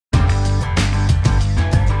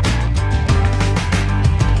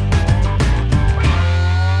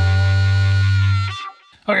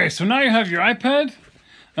Okay, so now you have your iPad.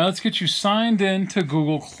 Now let's get you signed in to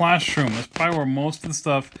Google Classroom. That's probably where most of the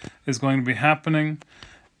stuff is going to be happening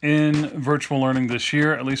in virtual learning this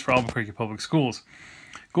year, at least for Albuquerque Public Schools.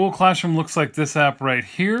 Google Classroom looks like this app right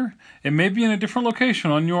here. It may be in a different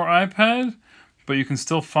location on your iPad, but you can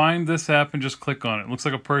still find this app and just click on it. It looks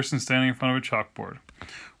like a person standing in front of a chalkboard.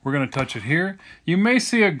 We're going to touch it here. You may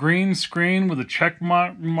see a green screen with a check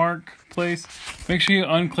mark place. Make sure you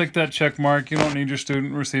unclick that check mark. You don't need your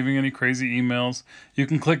student receiving any crazy emails. You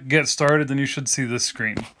can click Get Started, then you should see this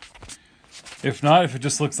screen. If not, if it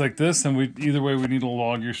just looks like this, then either way we need to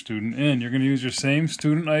log your student in. You're going to use your same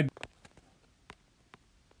student ID.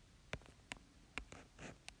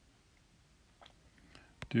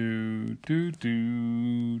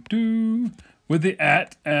 With the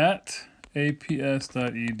at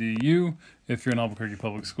aps.edu if you're in Albuquerque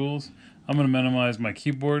Public Schools. I'm going to minimize my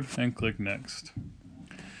keyboard and click Next.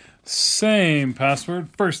 Same password,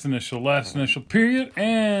 first initial, last initial, period,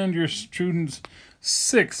 and your student's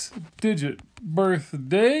 6-digit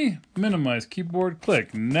birthday. Minimize keyboard,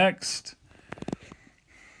 click Next.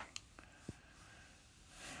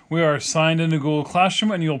 We are signed into Google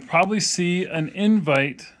Classroom, and you'll probably see an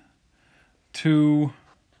invite to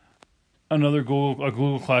another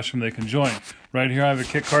Google Classroom they can join. Right here I have a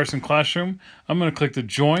Kit Carson Classroom. I'm going to click the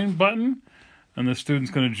Join button, and the student's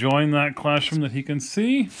going to join that classroom that he can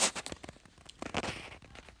see.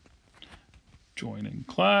 Joining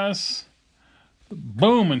class.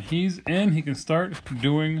 Boom, and he's in. He can start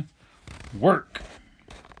doing work.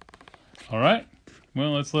 All right,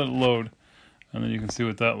 well, let's let it load, and then you can see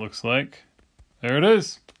what that looks like. There it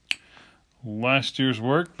is. Last year's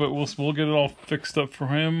work, but we'll get it all fixed up for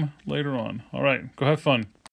him later on. All right, go have fun.